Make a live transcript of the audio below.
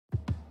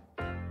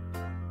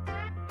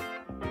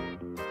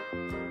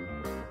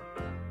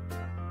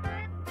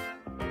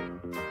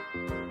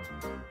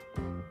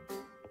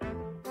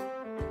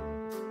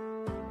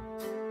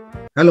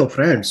Hello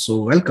friends,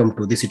 so welcome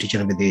to this teacher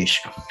Videsh.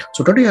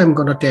 So today I'm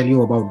going to tell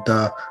you about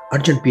the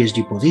urgent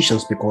PhD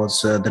positions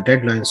because the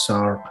deadlines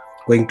are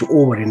going to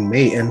over in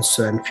May and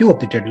few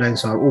of the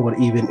deadlines are over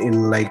even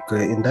in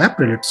the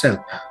April itself.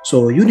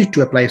 So you need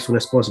to apply as soon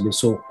as possible.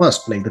 So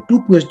first, like the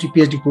two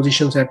PhD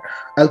positions at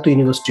Aalto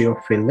University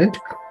of Finland,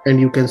 and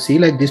you can see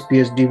like these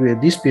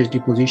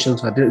PhD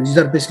positions are these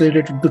are basically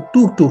related to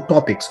two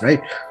topics,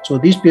 right? So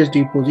these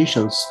PhD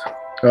positions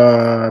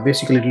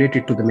basically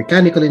related to the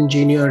mechanical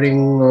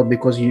engineering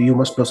because you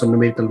must know some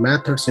numerical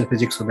methods in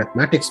physics or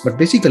mathematics, but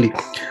basically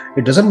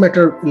it doesn't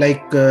matter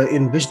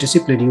in which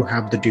discipline you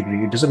have the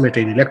degree. It doesn't matter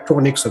in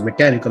electronics or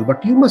mechanical,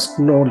 but you must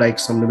know like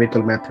some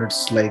numerical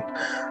methods, like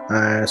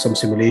some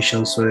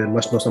simulations. So you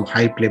must know some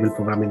high level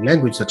programming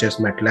language such as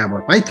MATLAB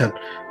or Python,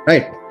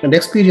 right? And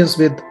experience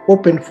with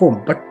open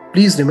form. But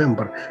please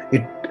remember,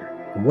 it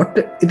what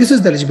this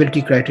is the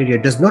eligibility criteria.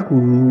 It does not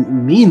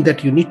mean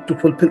that you need to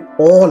fulfill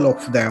all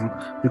of them,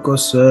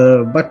 because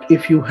but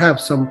if you have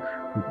some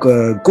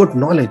good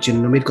knowledge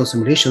in numerical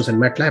simulations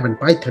and MATLAB and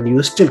Python,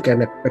 you still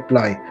can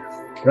apply,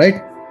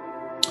 right?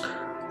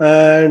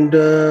 And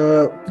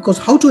because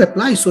how to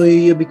apply, so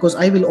because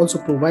I will also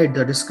provide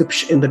the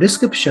description. In the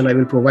description I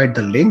will provide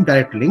the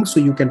direct link,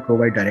 so you can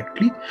provide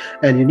directly.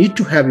 And you need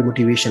to have a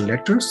motivation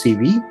letter,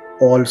 CV,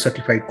 all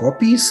certified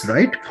copies,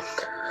 right?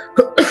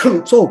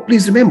 So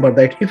please remember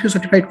that if your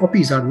certified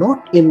copies are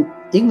not in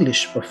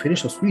English or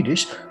Finnish or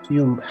Swedish, so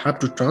you have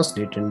to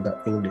translate in the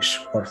English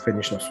or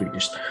Finnish or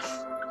Swedish.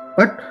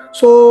 But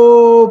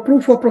so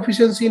proof of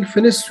proficiency in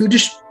Finnish,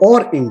 Swedish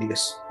or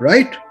English,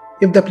 right?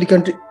 If the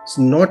applicant is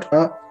not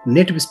a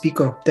native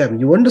speaker of them,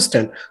 you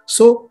understand?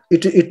 So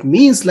it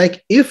means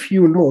like if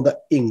you know the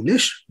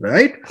English,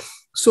 right?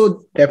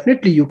 So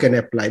definitely you can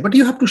apply, but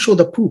you have to show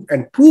the proof.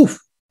 And proof,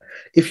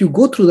 if you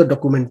go through the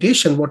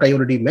documentation, what I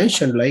already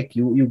mentioned, like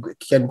you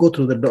can go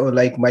through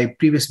like my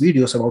previous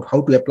videos about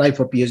how to apply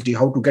for PhD,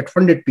 how to get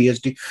funded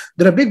PhD.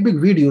 There are big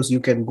videos you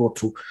can go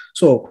through.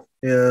 So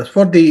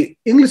for the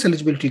English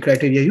eligibility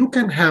criteria, you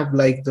can have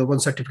like the one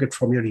certificate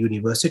from your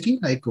university,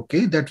 like,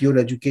 okay, that your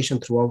education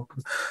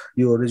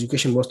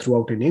was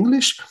throughout in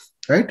English,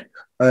 right?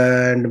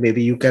 And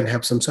maybe you can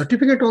have some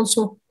certificate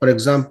also, for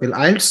example,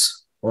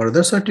 IELTS or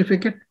other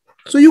certificate.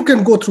 So you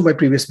can go through my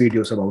previous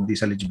videos about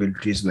these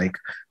eligibilities, like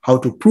how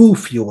to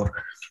prove your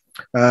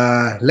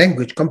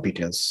language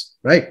competence,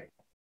 right?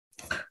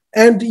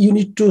 And you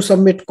need to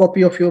submit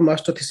copy of your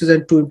master thesis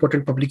and two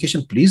important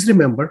publications. Please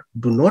remember,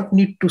 do not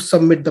need to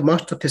submit the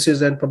master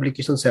thesis and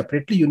publication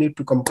separately. You need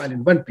to compile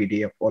in one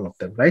PDF, all of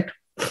them, right?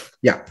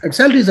 Yeah, and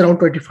salary is around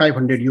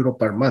 2,500 euro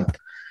per month.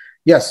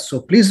 Yes, so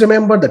please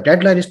remember the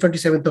deadline is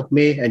 27th of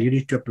May and you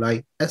need to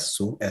apply as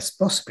soon as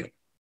possible.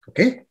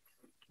 Okay,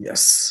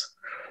 yes.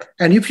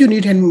 And if you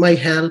need my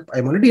help,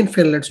 I'm already in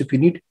Finland. So if you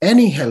need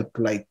any help,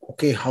 like,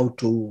 okay, how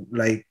to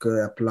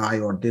apply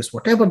or this,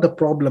 whatever the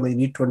problem, you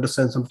need to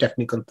understand some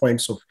technical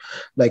points of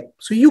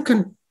so you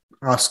can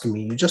ask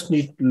me. You just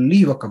need to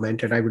leave a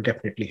comment and I will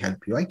definitely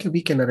help you.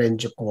 We can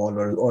arrange a call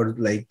or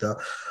like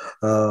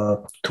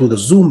through the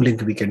Zoom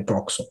link, we can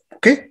talk. So,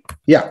 okay.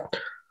 Yeah.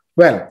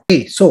 Well,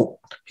 okay, so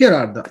here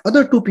are the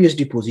other two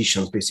PhD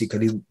positions.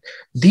 Basically,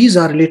 these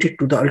are related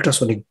to the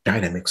ultrasonic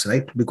dynamics,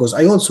 right? Because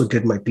I also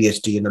did my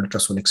PhD in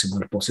ultrasonic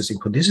signal processing.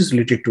 So this is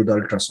related to the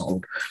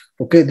ultrasound.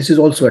 Okay, this is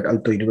also at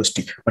Aalto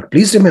University. But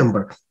please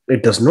remember,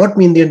 it does not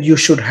mean that you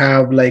should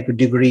have like a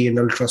degree in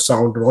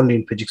ultrasound or only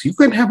in physics. You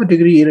can have a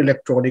degree in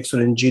electronics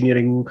or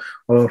engineering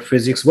or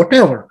physics,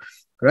 whatever,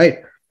 right?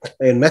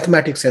 In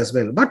mathematics as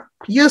well. But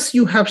yes,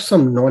 you have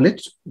some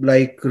knowledge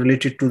like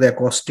related to the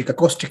acoustic.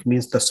 Acoustic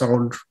means the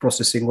sound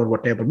processing or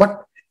whatever,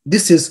 but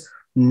this is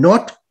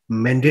not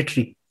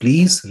mandatory.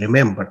 Please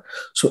remember.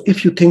 So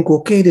if you think,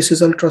 okay, this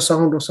is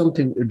ultrasound or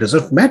something, it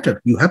doesn't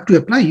matter. You have to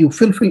apply. You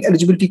fulfill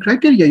eligibility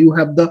criteria. You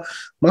have the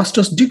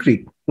master's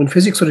degree in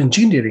physics or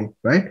engineering,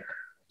 right?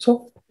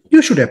 So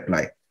you should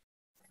apply.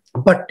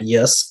 But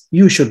yes,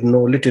 you should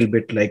know a little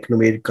bit like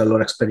numerical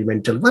or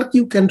experimental work.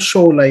 You can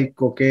show like,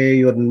 okay,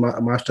 your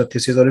master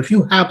thesis, or if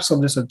you have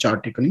some research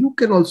article, you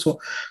can also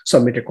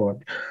submit a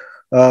code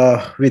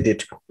with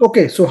it.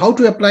 Okay, so how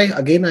to apply?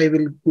 Again, I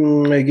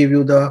will give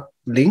you the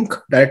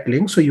direct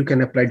link, so you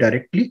can apply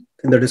directly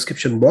in the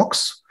description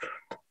box.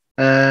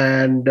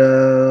 And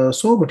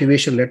so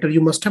motivation letter you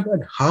must have,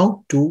 and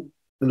how to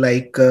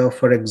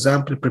for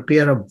example,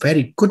 prepare a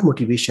very good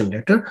motivation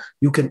letter.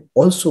 You can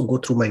also go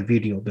through my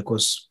video,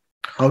 because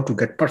how to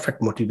get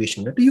perfect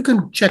motivation letter, you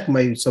can check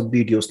my some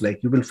videos,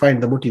 like you will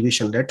find the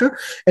motivation letter.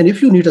 And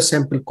if you need a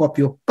sample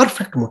copy of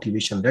perfect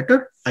motivation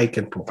letter, I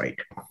can provide.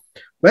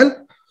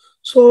 Well,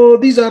 so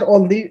these are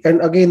all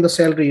and again, the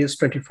salary is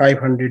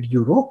 2,500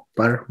 euro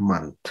per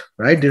month,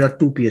 right? There are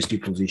two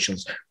PhD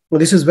positions. Well,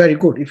 this is very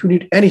good. If you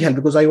need any help,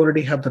 because I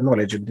already have the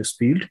knowledge in this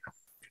field,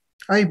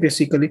 I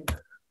basically,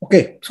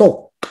 okay,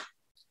 so,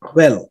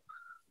 well,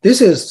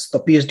 this is the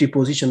PhD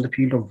position in the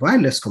field of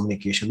wireless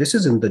communication. This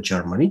is in the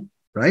Germany.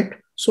 right?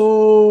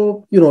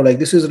 So, you know, like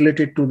this is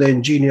related to the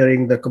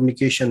engineering, the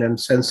communication and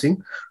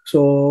sensing.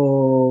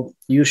 So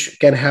you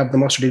can have the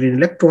master degree in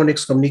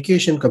electronics,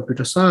 communication,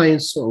 computer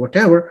science, or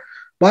whatever.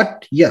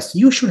 But yes,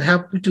 you should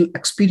have little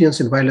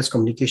experience in wireless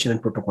communication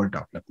and protocol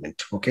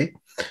development. Okay.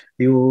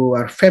 You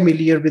are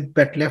familiar with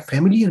MATLAB.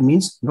 Familiar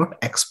means not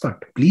expert.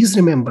 Please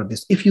remember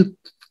this. If you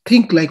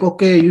think like,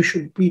 okay, you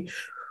should be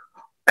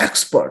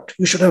expert,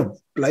 you should have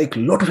like a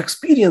lot of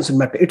experience in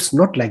MATLAB. It's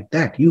not like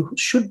that. You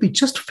should be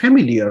just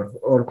familiar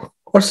or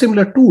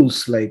similar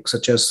tools like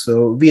such as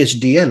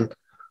VHDL,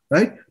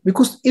 right?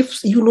 Because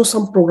if you know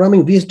some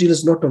programming, VHDL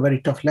is not a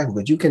very tough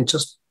language. You can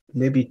just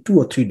maybe 2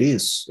 or 3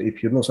 days.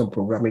 If you know some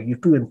programming, you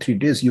 2 and 3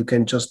 days, you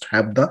can just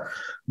have the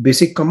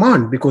basic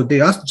command because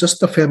they ask just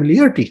the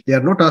familiarity. They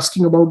are not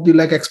asking about the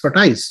like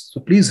expertise. So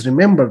please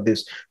remember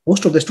this.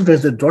 Most of the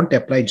students that don't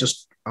apply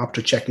just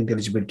after checking the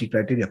eligibility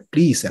criteria,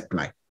 please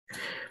apply.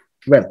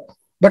 Well,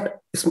 but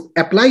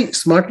apply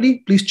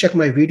smartly. Please check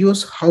my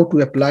videos, how to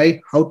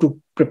apply, how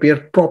to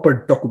prepare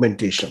proper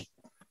documentation.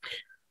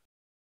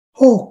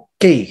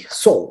 Okay,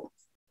 so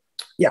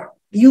yeah,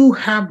 you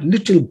have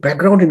little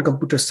background in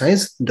computer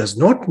science does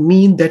not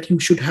mean that you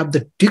should have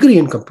the degree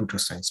in computer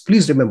science.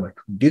 Please remember,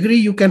 degree,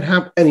 you can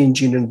have an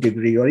engineering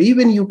degree or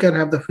even you can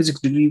have the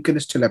physics degree, you can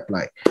still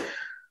apply.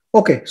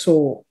 Okay,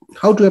 so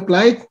how to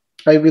apply?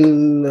 I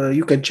will,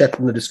 you can check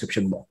in the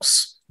description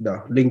box.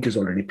 The link is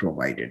already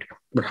provided.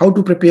 But how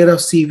to prepare a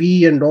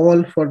CV and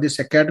all for this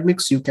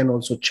academics, you can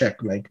also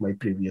check like my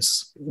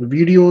previous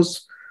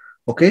videos,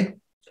 okay,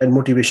 and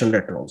motivation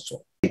letter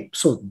also.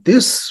 So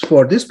this,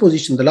 for this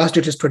position, the last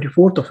date is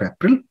 24th of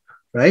April,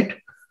 right?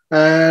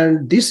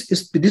 And this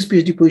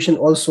PhD position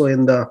also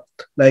in the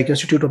like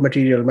Institute of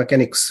Material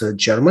Mechanics,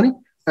 Germany.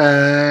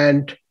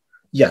 And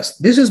yes,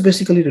 this is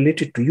basically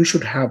related to, you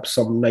should have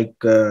some like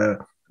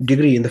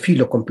degree in the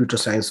field of computer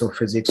science or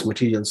physics,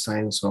 material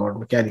science, or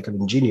mechanical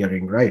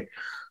engineering, right?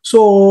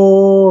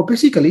 So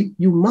basically,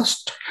 you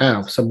must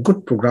have some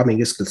good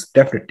programming skills.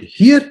 Definitely,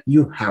 here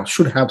you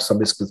should have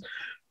some skills,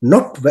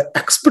 not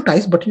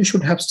expertise, but you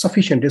should have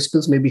sufficient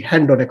skills, maybe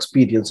hand-on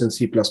experience in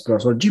C++ or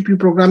GPU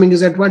programming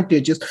is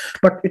advantageous,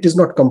 but it is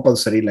not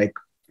compulsory. Like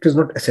it is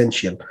not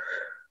essential,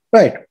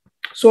 right?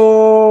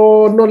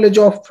 So knowledge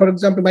of, for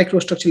example,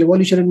 microstructural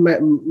evolution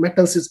in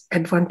metals is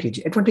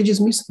advantageous. Advantageous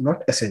means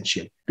not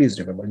essential. Please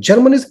remember,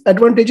 German is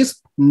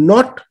advantageous,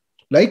 not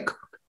like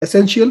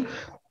essential.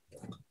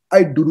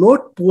 I do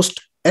not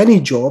post any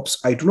jobs.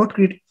 I do not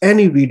create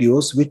any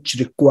videos which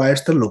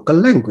requires the local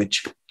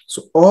language.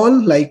 So all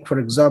like, for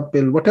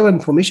example, whatever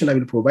information I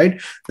will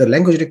provide, the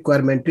language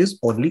requirement is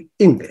only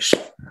English.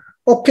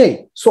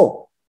 Okay,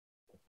 so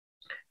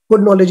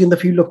good knowledge in the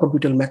field of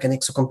computer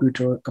mechanics or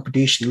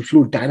computational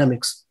fluid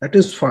dynamics, that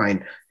is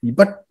fine.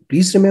 But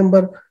please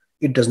remember,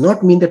 it does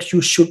not mean that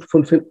you should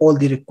fulfill all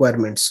the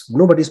requirements.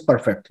 Nobody is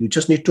perfect. You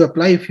just need to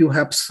apply if you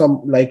have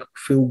some like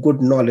few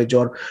good knowledge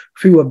or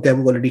few of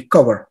them already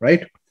cover,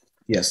 right?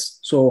 Yes.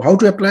 So how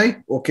to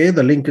apply? Okay,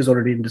 the link is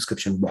already in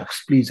description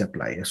box. Please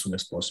apply as soon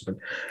as possible.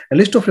 A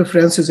list of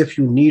references if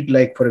you need,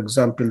 like for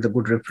example, the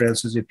good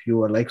references if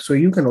you are like, so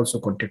you can also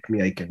contact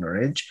me. I can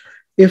arrange.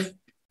 If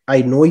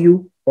I know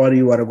you or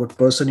you are a good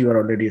person, you are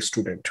already a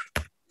student.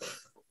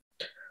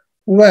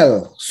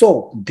 Well,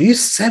 so these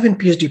 7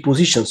 PhD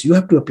positions, you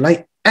have to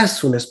apply as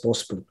soon as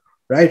possible,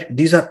 right?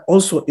 These are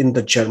also in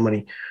the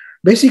Germany.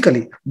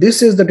 Basically,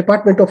 this is the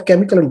Department of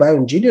Chemical and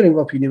Bioengineering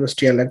of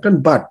University of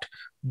Erlangen, but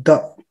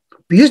the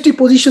PhD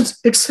positions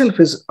itself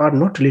are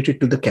not related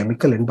to the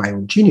chemical and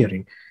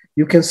bioengineering.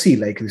 You can see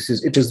like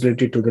it is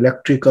related to the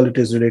electrical, it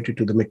is related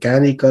to the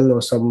mechanical,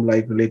 or some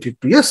like related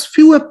to, yes,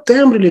 few of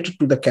them related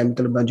to the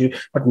chemical and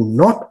bioengineering, but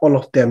not all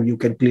of them. You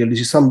can clearly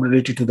see some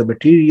related to the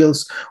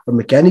materials or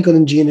mechanical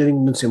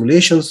engineering and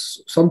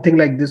simulations, something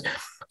like this.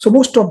 So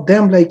most of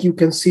them, like you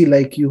can see,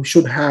 like you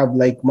should have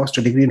like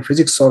master degree in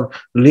physics or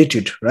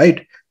related,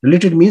 right?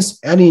 Related means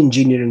any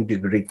engineering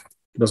degree.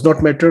 Does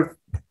not matter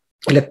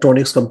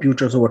electronics,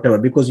 computers, or whatever,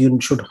 because you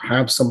should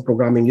have some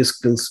programming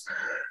skills.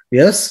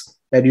 Yes.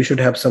 And you should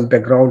have some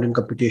background in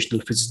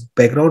computational physics.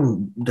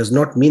 Background does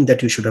not mean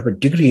that you should have a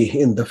degree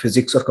in the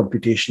physics or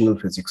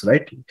computational physics,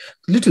 right?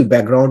 Little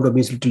background or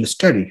means little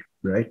study,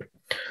 right?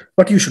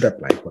 But you should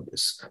apply for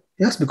this.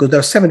 Yes, because there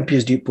are 7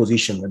 PhD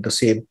positions at the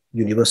same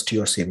university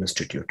or same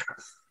institute.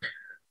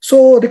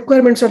 So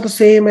requirements are the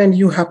same and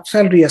you have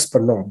salary as per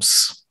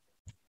norms.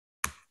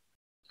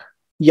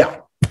 Yeah.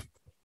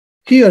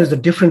 Here is the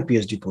different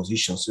PhD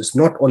positions. It's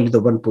not only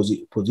the one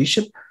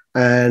position,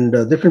 and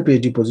different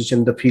PhD position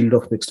in the field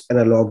of mixed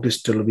analog,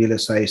 digital,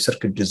 VLSI,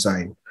 circuit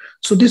design.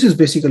 So this is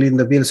basically in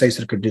the VLSI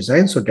circuit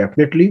design. So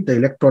definitely the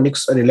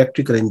electronics and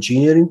electrical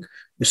engineering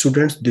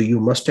students,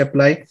 you must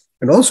apply.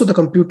 And also the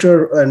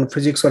computer and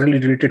physics are really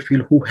related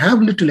field who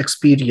have little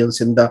experience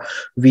in the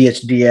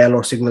VHDL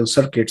or signal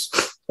circuits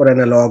or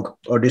analog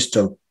or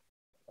digital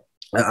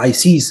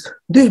ICs,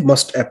 they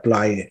must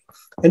apply.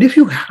 And if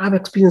you have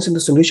experience in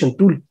the simulation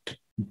tool,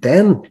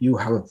 then you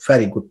have a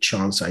very good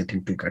chance, I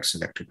think, to get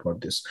selected for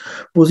this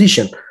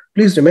position.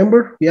 Please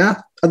remember,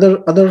 yeah,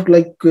 other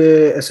like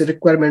as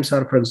requirements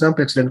are, for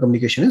example, excellent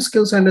communication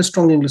skills and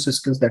strong English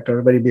skills, that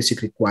are very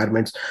basic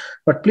requirements.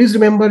 But please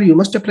remember, you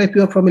must apply if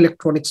you are from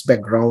electronics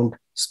background,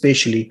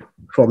 especially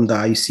from the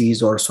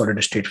ICs or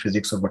solid state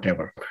physics or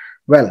whatever.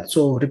 Well,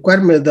 so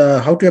requirement,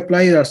 the how to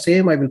apply are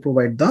same. I will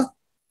provide the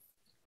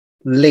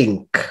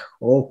link.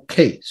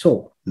 Okay,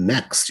 so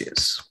next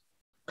is,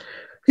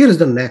 here is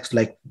the next,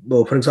 like,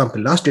 for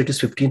example, last date is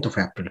 15th of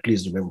April.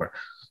 Please remember,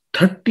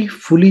 30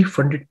 fully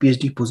funded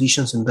PhD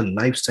positions in the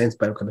life science,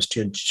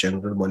 biochemistry, and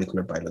general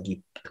molecular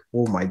biology.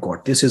 Oh my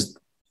God, this is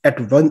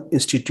at one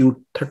institute,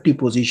 30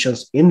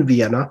 positions in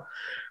Vienna,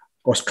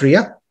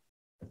 Austria,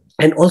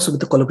 and also with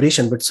the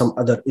collaboration with some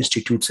other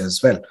institutes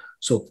as well.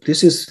 So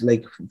this is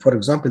like, for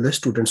example, the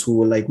students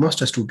who are like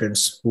master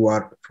students who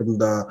are from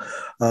the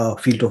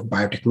field of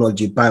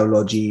biotechnology,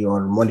 biology,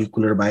 or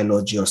molecular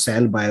biology, or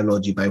cell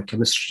biology,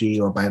 biochemistry,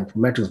 or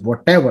bioinformatics,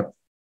 whatever,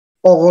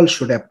 all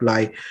should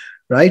apply,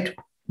 right?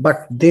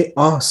 But they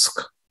ask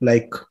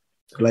like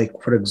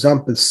for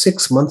example,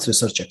 6 months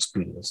research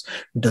experience.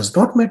 Does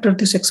not matter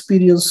this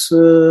experience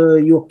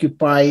you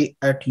occupy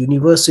at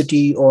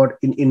university or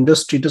in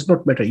industry, does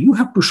not matter. You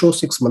have to show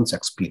 6 months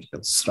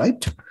experience,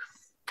 right?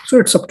 So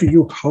it's up to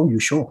you how you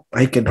show.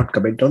 I cannot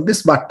comment on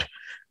this, but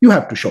you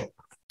have to show.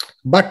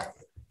 But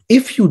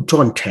if you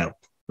don't have,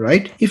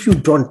 right? If you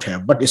don't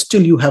have, but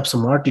still you have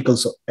some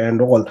articles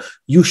and all,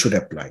 you should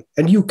apply.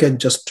 And you can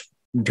just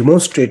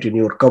demonstrate in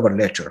your cover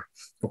letter.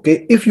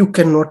 Okay, if you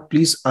cannot,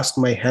 please ask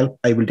my help.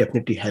 I will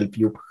definitely help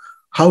you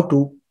how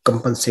to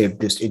compensate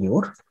this in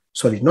your,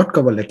 sorry, not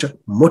cover letter,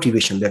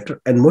 motivation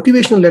letter. And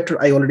motivational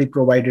letter, I already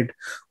provided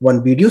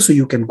one video, so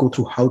you can go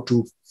through how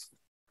to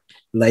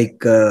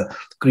like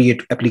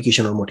create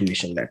application or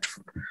motivation letter.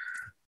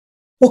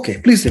 Okay,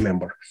 please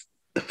remember,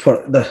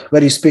 for the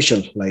very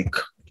special like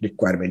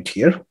requirement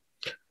here,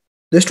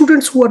 the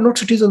students who are not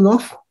citizens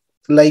of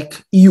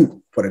like EU,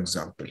 for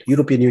example,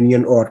 European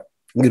Union or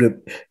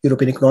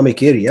European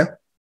Economic Area,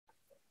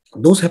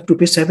 those have to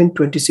pay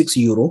 726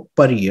 euro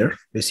per year,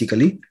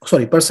 basically,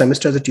 sorry, per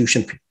semester as a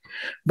tuition fee.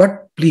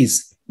 But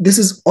please, this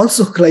is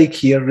also like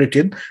here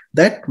written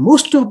that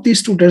most of these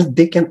students,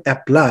 they can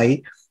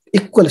apply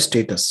equal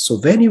status. So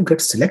when you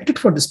get selected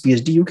for this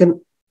PhD, you can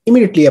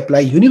immediately apply.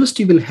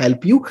 University will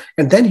help you,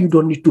 and then you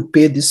don't need to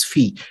pay this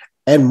fee.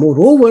 And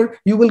moreover,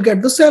 you will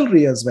get the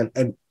salary as well.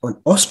 And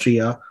on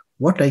Austria,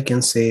 what I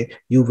can say,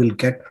 you will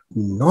get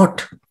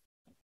not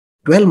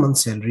 12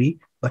 months salary,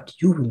 but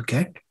you will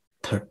get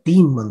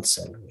 13 months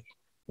salary.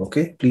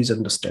 Okay, please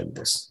understand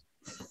this.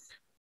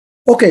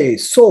 Okay,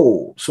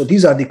 so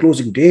these are the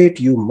closing date.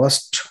 You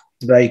must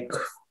like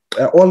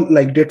all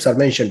like dates are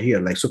mentioned here.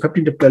 Like, so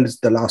 15th April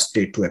is the last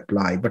date to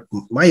apply, but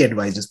my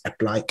advice is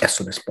apply as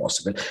soon as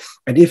possible.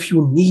 And if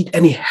you need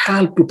any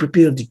help to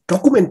prepare the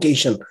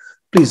documentation,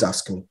 please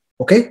ask me.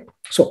 Okay,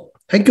 so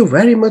thank you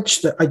very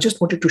much. I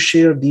just wanted to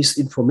share this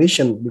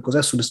information because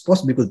as soon as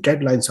possible, because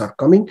deadlines are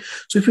coming.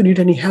 So if you need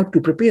any help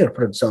to prepare,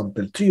 for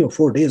example, 3 or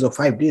 4 days or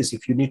 5 days,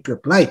 if you need to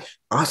apply,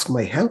 ask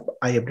my help.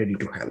 I am ready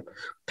to help.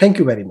 Thank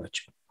you very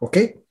much.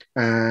 Okay,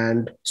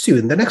 and see you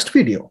in the next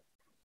video.